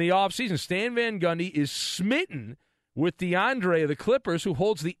in the offseason. Stan Van Gundy is smitten with DeAndre of the Clippers, who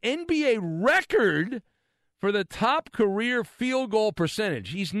holds the NBA record for the top career field goal percentage.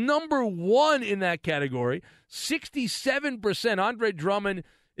 He's number one in that category, 67%. Andre Drummond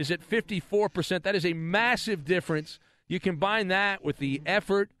is at 54%. That is a massive difference. You combine that with the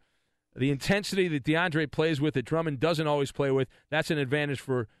effort, the intensity that DeAndre plays with that Drummond doesn't always play with. That's an advantage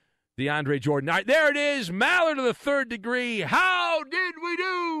for DeAndre Jordan. All right, there it is. Maller to the third degree. How did we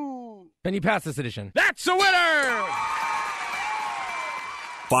do? Then you pass this edition. That's a winner!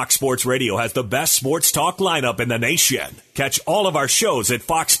 Fox Sports Radio has the best sports talk lineup in the nation. Catch all of our shows at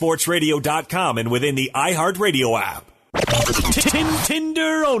foxsportsradio.com and within the iHeartRadio app.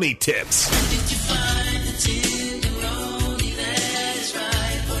 Tinderoni tips. Did you find the Tinderoni that's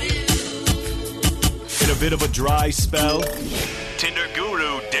right for you? In a bit of a dry spell, Tinder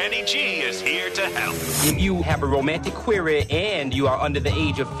guru Danny G is here to help. If you have a romantic query and you are under the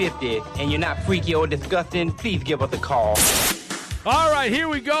age of 50 and you're not freaky or disgusting, please give us a call. All right, here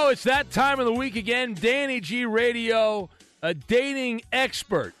we go. It's that time of the week again. Danny G Radio, a dating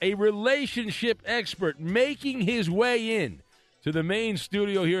expert, a relationship expert, making his way in to the main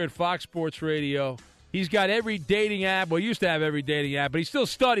studio here at Fox Sports Radio. He's got every dating app. Well, he used to have every dating app, but he still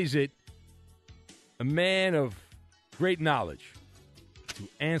studies it. A man of great knowledge to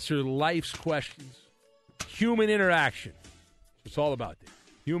answer life's questions. Human interaction. It's all about that.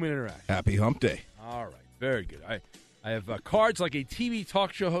 Human interaction. Happy hump day. All right. Very good. I have cards like a TV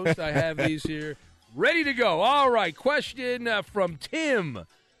talk show host. I have these here ready to go. All right. Question from Tim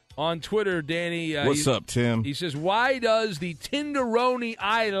on Twitter, Danny. What's up, Tim? He says, why does the Tinderoni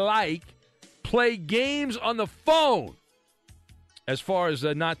I like play games on the phone as far as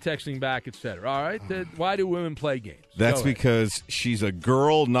not texting back, etc.? All right. Why do women play games? That's because she's a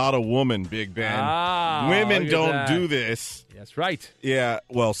girl, not a woman, Big Ben. Women don't do this. That's right. Yeah.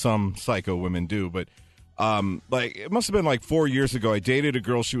 Well, some psycho women do, but it must have been like 4 years ago. I dated a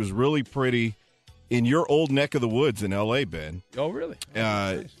girl. She was really pretty in your old neck of the woods in L.A., Ben. Oh, really?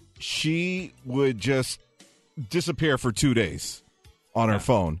 Nice. She would just disappear for 2 days on her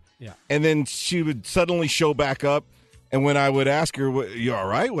phone. Yeah. And then she would suddenly show back up. And when I would ask her, you all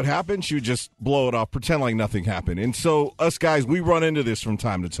right? What happened? She would just blow it off, pretend like nothing happened. And so us guys, we run into this from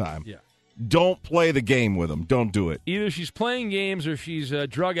time to time. Yeah. Don't play the game with them. Don't do it. Either she's playing games or she's a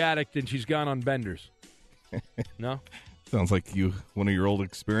drug addict and she's gone on benders. No? Sounds like one of your old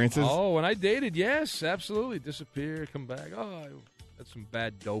experiences. Oh, when I dated, yes, absolutely. Disappear, come back. Oh, that's some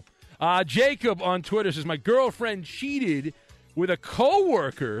bad dope. Jacob on Twitter says, my girlfriend cheated with a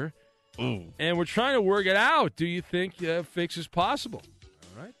coworker, and we're trying to work it out. Do you think a fix is possible?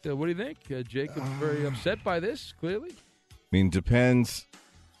 All right. What do you think? Jacob's very upset by this, clearly. I mean, depends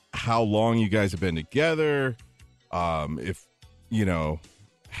how long you guys have been together. If,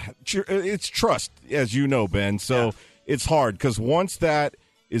 it's trust, as you know, Ben. So it's hard because once that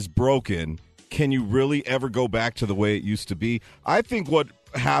is broken, can you really ever go back to the way it used to be? I think what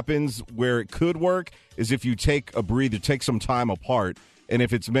happens where it could work is if you take a breather, take some time apart, and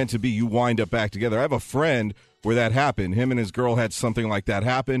if it's meant to be, you wind up back together. I have a friend where that happened. Him and his girl had something like that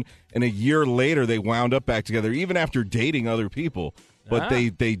happen, and a year later they wound up back together, even after dating other people. But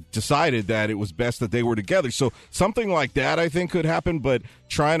they decided that it was best that they were together. So something like that I think could happen, but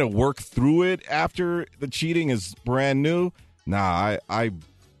trying to work through it after the cheating is brand new, nah, I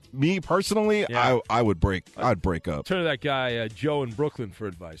me personally, I would break. I'd break up. Turn to that guy Joe in Brooklyn for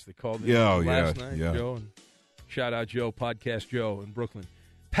advice. They called him last night. Yeah. Joe, and shout out Joe, Podcast Joe in Brooklyn.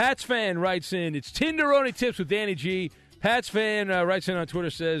 Pats fan writes in, it's Tinderoni Tips with Danny G. Pats fan writes in on Twitter,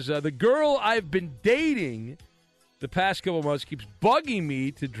 says, the girl I've been dating the past couple months keeps bugging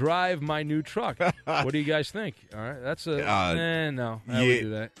me to drive my new truck. What do you guys think? All right, that's no. I would do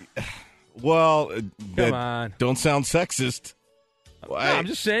that. Well, come on. Don't sound sexist. No, I'm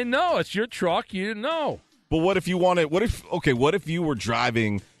just saying, no, it's your truck. You didn't know. But what if you wanted, what if you were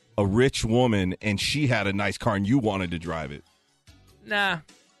driving a rich woman and she had a nice car and you wanted to drive it? Nah.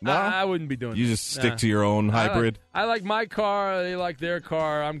 I wouldn't be doing that. You just stick to your own hybrid? I like my car. They like their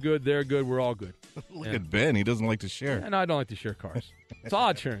car. I'm good. They're good. We're all good. Look at Ben. He doesn't like to share. No, I don't like to share cars. It's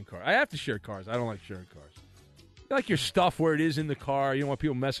odd sharing cars. I have to share cars. I don't like sharing cars. You like your stuff where it is in the car. You don't want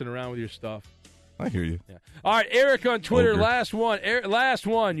people messing around with your stuff. I hear you. Yeah. All right, Eric on Twitter. Last one,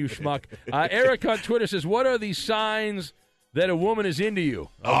 you schmuck. Eric on Twitter says, what are the signs that a woman is into you?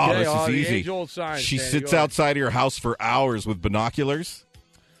 Okay, this is easy. Age-old signs. She sits outside of your house for hours with binoculars.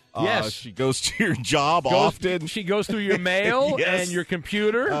 Yes. She goes to your job often. She goes through your mail yes. and your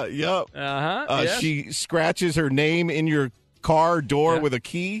computer. Yep. Yes. She scratches her name in your car door with a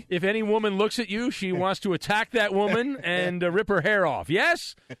key. If any woman looks at you, she wants to attack that woman and rip her hair off.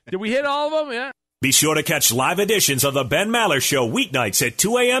 Yes? Did we hit all of them? Yeah. Be sure to catch live editions of The Ben Maller Show weeknights at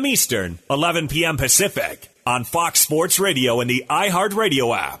 2 a.m. Eastern, 11 p.m. Pacific on Fox Sports Radio and the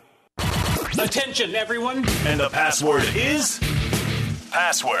iHeartRadio app. Attention, everyone. And the password is...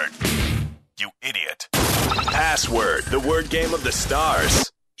 Password. You idiot. Password, the word game of the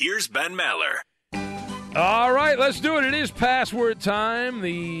stars. Here's Ben Maller. All right, let's do it. It is password time.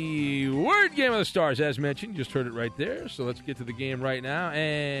 The word game of the stars, as mentioned. Just heard it right there. So let's get to the game right now.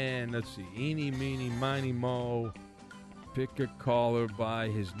 And let's see. Eeny, meeny, miny, mo. Pick a caller by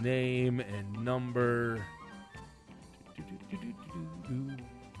his name and number.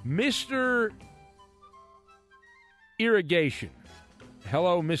 Mr. Irrigation.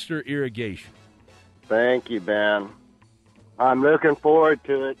 Hello, Mr. Irrigation. Thank you, Ben. I'm looking forward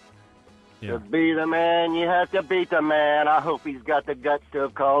to it. Yeah. To be the man, you have to beat the man. I hope he's got the guts to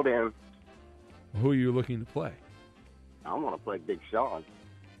have called in. Who are you looking to play? I want to play Big Sean.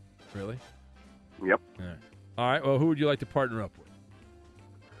 Really? Yep. All right. Well, who would you like to partner up with?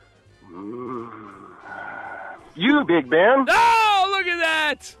 You, Big Ben. Oh, look at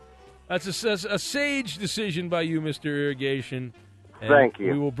that. That's a sage decision by you, Mr. Irrigation. And thank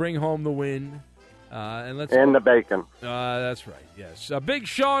you. We will bring home the win. And the bacon. That's right, yes. Big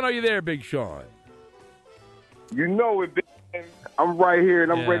Sean, are you there, Big Sean? You know it, Big Ben. I'm right here,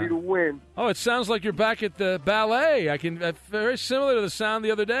 and I'm ready to win. Oh, it sounds like you're back at the ballet. Very similar to the sound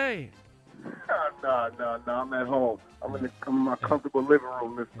the other day. No, I'm at home. I'm in my comfortable living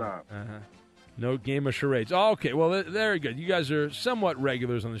room this time. No game of charades. Oh, okay, well, very good. You guys are somewhat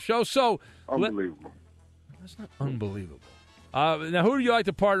regulars on the show. So unbelievable. That's not unbelievable. Now, who do you like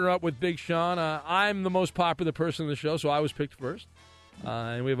to partner up with, Big Sean? I'm the most popular person in the show, so I was picked first.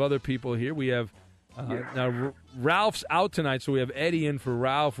 And we have other people here. We have now Ralph's out tonight, so we have Eddie in for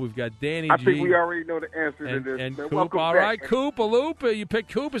Ralph. We've got Danny G. I think we already know the answer to this. And man. Coop. All right, Coop, a loop. You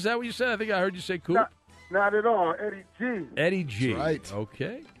picked Coop. Is that what you said? I think I heard you say Coop. Not at all. Eddie G. Eddie G. That's right.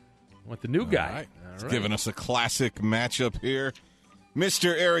 Okay. Want the new guy. Right. He's giving us a classic matchup here.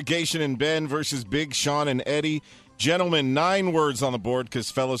 Mr. Irrigation and Ben versus Big Sean and Eddie. Gentlemen, 9 words on the board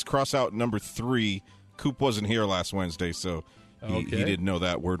because fellas cross out number 3. Coop wasn't here last Wednesday, so he didn't know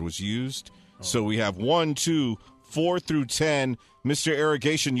that word was used. So we have 1, 2, 4 through 10. Mr.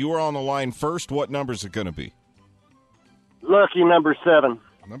 Irrigation, you are on the line first. What number is it going to be? Lucky number 7.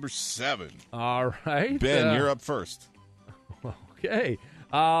 Number 7. All right. Ben, you're up first. Okay.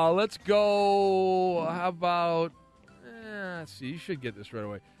 Let's go. How about, let's see, you should get this right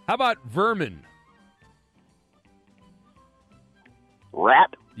away. How about vermin?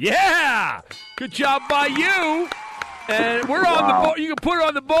 Rat. Yeah! Good job by you. And we're on the board. You can put it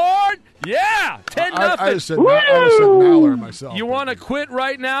on the board. Yeah! 10-0. I just said Maller myself. You want to quit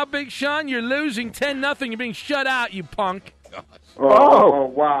right now, Big Sean? You're losing 10-0. You're being shut out, you punk. Oh,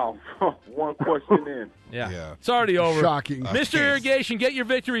 wow. One question in. Yeah. It's already over. Shocking. Mr. Irrigation, get your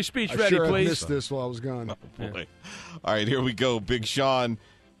victory speech ready, sure please. I missed this while I was gone. Oh, boy. All right, here we go. Big Sean,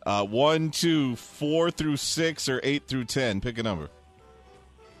 1, 2, 4 through 6, or 8 through 10. Pick a number.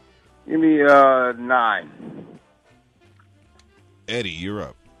 Give me 9. Eddie, you're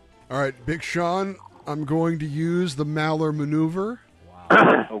up. All right, Big Sean, I'm going to use the Maller maneuver.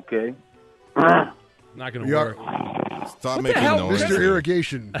 Wow. Okay. Not going to work. Stop making noise. Mr.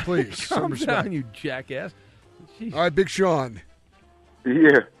 Irrigation, please. Calm down, you jackass. Jeez. All right, Big Sean.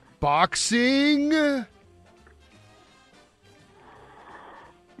 Yeah. Boxing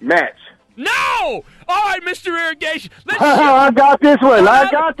match. No! All right, Mr. Irrigation. I got this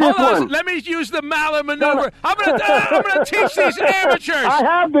one. Let me use the Mallet maneuver. I'm gonna teach these amateurs. I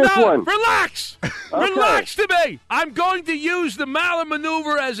have this one. Relax. Okay. Relax to me. I'm going to use the Mallet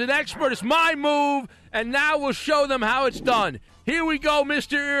maneuver as an expert. It's my move, and now we'll show them how it's done. Here we go,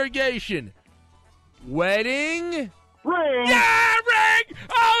 Mr. Irrigation. Wedding. Ring. Yeah, ring.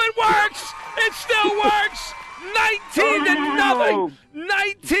 Oh, it works. It still works. 19-0.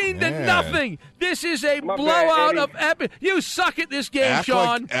 19-0. This is a blowout of epic. You suck at this game,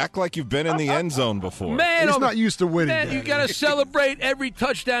 Sean. Act like you've been in the end zone before. Man, he's not used to winning. Man, you got to celebrate every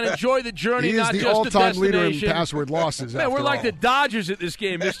touchdown. Enjoy the journey, not just the all-time leader in destination. password losses. Man, we're after like all. the Dodgers at this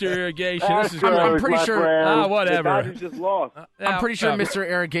game, Mr. Irrigation. This is I'm great. pretty sure. Whatever. The Dodgers just lost. I'm pretty sure Mr.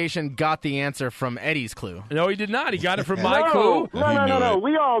 Irrigation got the answer from Eddie's clue. No, he did not. He got it from my clue. No.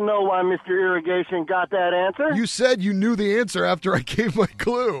 We all know why Mr. Irrigation got that answer. You said you knew the answer after I gave my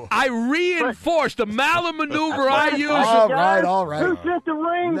clue. I reinforced the Mallet maneuver I used. All right. Who sent the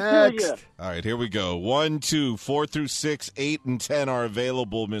ring Next. to you? All right, here we go. 1, 2, 4 through 6, 8, and 10 are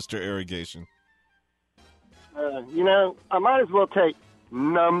available, Mr. Irrigation. I might as well take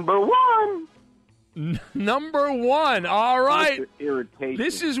number 1. Number 1. All right. Irritation.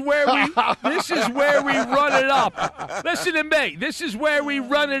 This is where we run it up. Listen to me. This is where we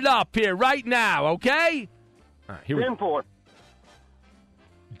run it up here right now, okay? All right, here we go.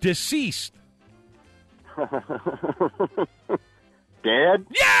 Deceased. Dead?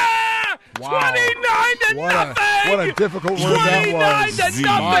 Yeah! Wow. 29-0. What a difficult word that was. 29-0.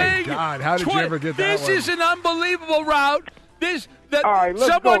 My God, how did you ever get that This one? is an unbelievable route. All right, let's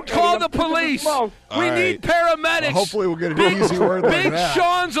someone go, call Eddie. the police. We right. need paramedics. Well, hopefully we'll get an easy word like Big that.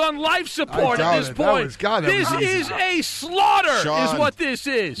 Sean's on life support I at doubt this it. point. That This was easy. is a slaughter, Sean, is what this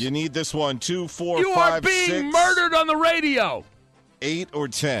is. You need this one. 2, 4, You 5, are being 6, murdered on the radio. 8, or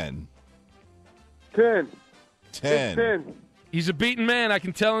 10. 10. 10. 10. He's a beaten man. I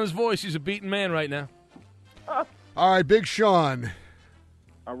can tell in his voice he's a beaten man right now. All right, Big Sean.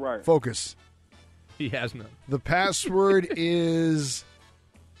 All right. Focus. He has none. The password is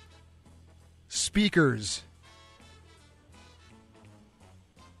speakers.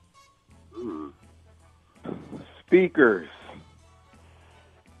 Speakers.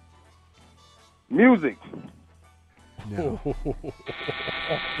 Music. No.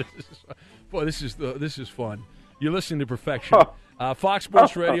 This is fun. You're listening to perfection. Fox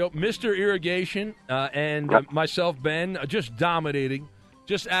Sports Radio, Mr. Irrigation, and myself, Ben, just dominating,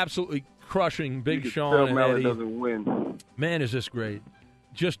 just absolutely crushing Big Sean and Eddie. Doesn't win. Man, is this great!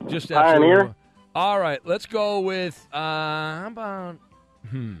 Just absolutely. Pioneer? All right, let's go with how about?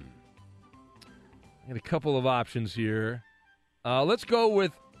 I got a couple of options here. Let's go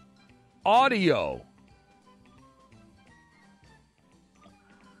with audio.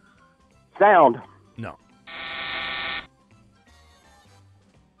 Sound. No.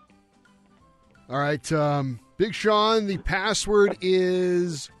 All right, Big Sean, the password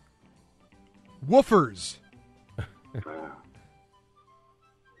is woofers.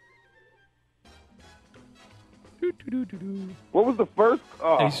 What was the first?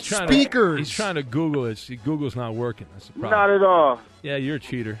 Speakers. He's trying to Google it. See, Google's not working. That's the problem. Not at all. Yeah, you're a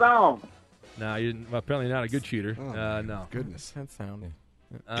cheater. Sound. No, you're apparently not a good cheater. No. Goodness. That sounded.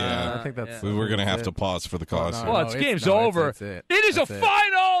 Yeah. I think that's. We were going to have to pause for the cause. Well, game's over. It's it. It is That's a it.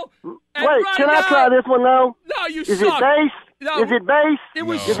 final. Wait, right can I now- try this one, though? No, you Is suck. it bass? No. Is it bass? It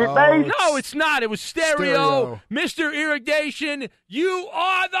was. Is it bass? No, it's not. It was stereo. Mr. Irrigation, you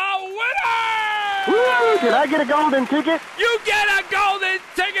are the winner! Woo, did I get a golden ticket? You get a golden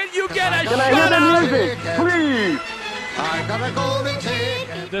ticket. You get a Can I hear the shutout. music, please? I got a golden ticket.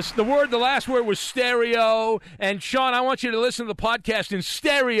 The last word was stereo. And Sean, I want you to listen to the podcast in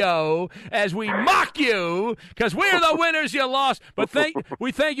stereo as we mock you because we're the winners. You lost, but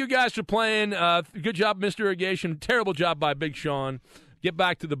we thank you guys for playing. Good job, Mr. Irrigation. Terrible job by Big Sean. Get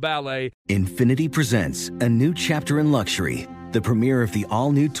back to the ballet. Infiniti presents a new chapter in luxury, the premiere of the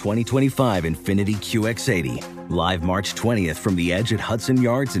all-new 2025 Infiniti QX80, live March 20th from the Edge at Hudson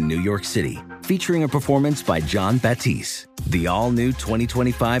Yards in New York City, featuring a performance by John Batiste. The all-new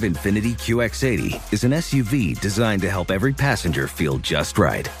 2025 Infiniti QX80 is an SUV designed to help every passenger feel just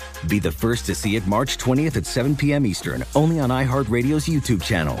right. Be the first to see it March 20th at 7 p.m. Eastern, only on iHeartRadio's YouTube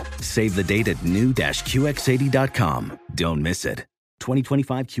channel. Save the date at new-QX80.com. Don't miss it.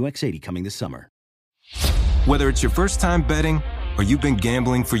 2025 QX80 coming this summer. Whether it's your first time betting or you've been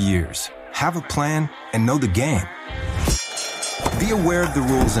gambling for years, have a plan and know the game. Be aware of the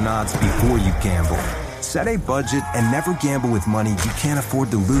rules and odds before you gamble. Set a budget and never gamble with money you can't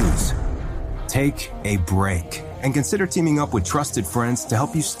afford to lose. Take a break and consider teaming up with trusted friends to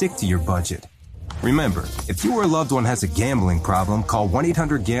help you stick to your budget. Remember, if you or a loved one has a gambling problem, call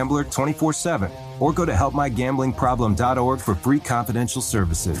 1-800-GAMBLER 24/7 or go to helpmygamblingproblem.org for free confidential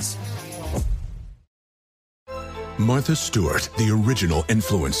services. Martha Stewart, the original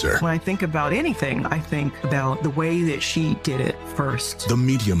influencer. When I think about anything, I think about the way that she did it first. The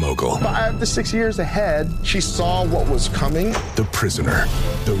media mogul. 5 to 6 years ahead, she saw what was coming. The prisoner.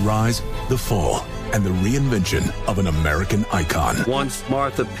 The rise, the fall, and the reinvention of an American icon. Once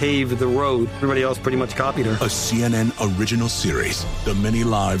Martha paved the road, everybody else pretty much copied her. A CNN original series, The Many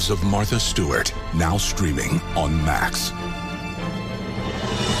Lives of Martha Stewart, now streaming on Max.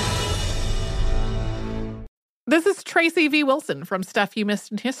 This is Tracy V. Wilson from Stuff You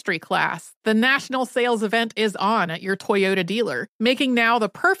Missed in History class. The national sales event is on at your Toyota dealer, making now the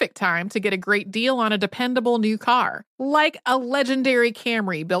perfect time to get a great deal on a dependable new car. Like a legendary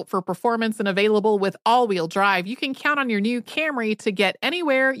Camry built for performance and available with all-wheel drive, you can count on your new Camry to get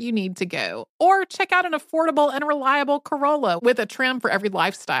anywhere you need to go. Or check out an affordable and reliable Corolla with a trim for every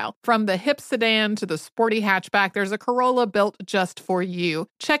lifestyle. From the hip sedan to the sporty hatchback, there's a Corolla built just for you.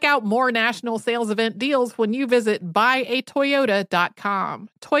 Check out more national sales event deals when you visit buyatoyota.com.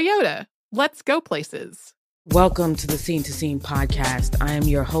 Toyota, let's go places. Welcome to the Scene to Scene podcast. I am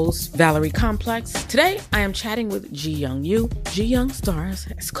your host, Valerie Complex. Today, I am chatting with Ji Young Yoo. Ji Young stars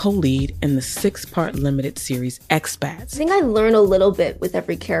as co-lead in the 6-part limited series Expats. I think I learn a little bit with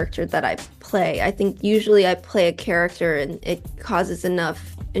every character that I play. I think usually I play a character and it causes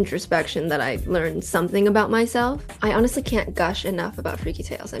enough introspection that I learn something about myself. I honestly can't gush enough about Freaky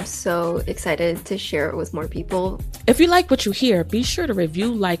Tales. I'm so excited to share it with more people. If you like what you hear, be sure to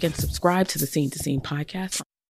review, like, and subscribe to the Scene to Scene podcast